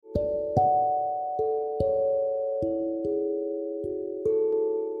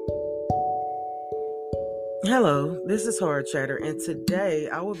Hello, this is Horror Chatter, and today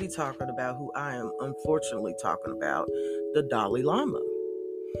I will be talking about who I am unfortunately talking about, the Dalai Lama.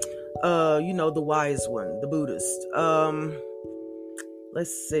 The wise one, the Buddhist.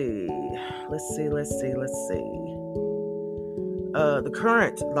 Let's see. The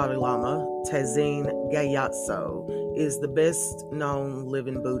current Dalai Lama, Tenzin Gyatso, is the best known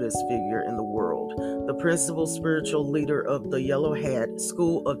living Buddhist figure in the world, the principal spiritual leader of the Yellow Hat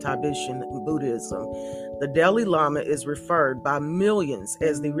school of Tibetan Buddhism. The Dalai Lama is referred by millions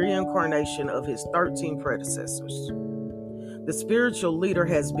as the reincarnation of his 13 predecessors. The spiritual leader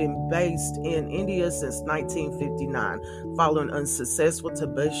has been based in India since 1959, following unsuccessful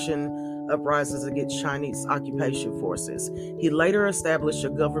Tibetan uprisings against Chinese occupation forces. He later established a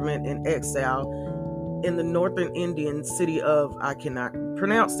government in exile in the northern Indian city of, I cannot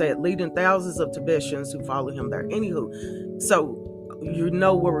pronounce that, leading thousands of Tibetans who follow him there. Anywho, so you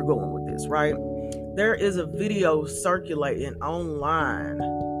know where we're going with this, right? There is a video circulating online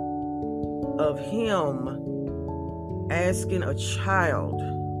of him asking a child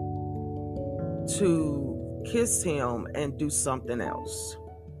to kiss him and do something else.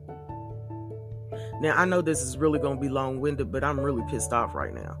 Now, I know this is really going to be long-winded, but I'm really pissed off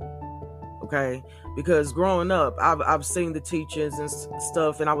right now. Okay? Because growing up, I've seen the teachings and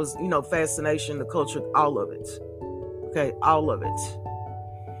stuff, and I was, fascination, the culture, all of it. Okay? All of it.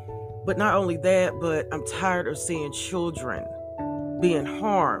 But not only that, but I'm tired of seeing children being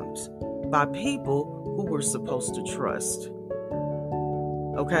harmed by people who we're supposed to trust.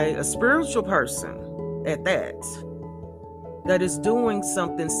 Okay? A spiritual person at that is doing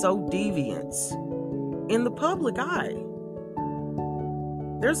something so deviant in the public eye.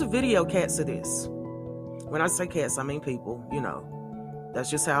 There's a video, cats, of this. When I say cats, I mean people, That's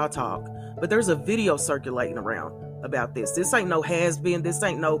just how I talk. But there's a video circulating around about this. This ain't no has-been. This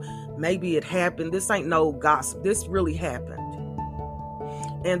ain't no maybe it happened. This ain't no gossip. This really happened.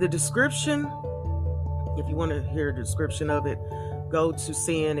 And the description, if you want to hear the description of it, go to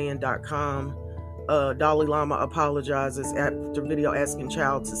CNN.com. Dalai Lama apologizes after video asking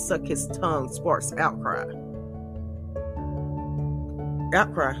child to suck his tongue sparks outcry.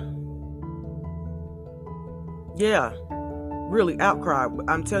 Outcry. Yeah, really outcry.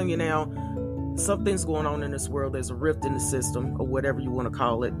 I'm telling you now, something's going on in this world. There's a rift in the system, or whatever you want to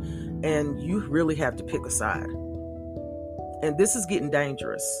call it, and you really have to pick a side. And this is getting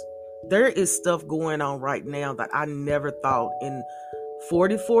dangerous. There is stuff going on right now that I never thought in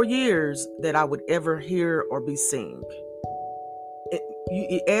 44 years that I would ever hear or be seeing.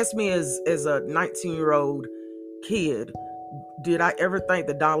 You asked me as a 19-year-old kid, did I ever think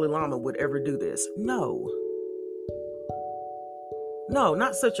the Dalai Lama would ever do this? No. No,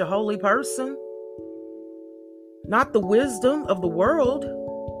 not such a holy person. Not the wisdom of the world.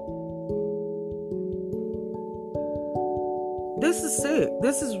 This is sick.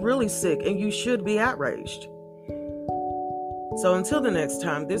 This is really sick, and you should be outraged. So until the next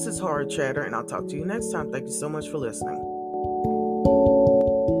time, this is Horror Chatter, and I'll talk to you next time. Thank you so much for listening.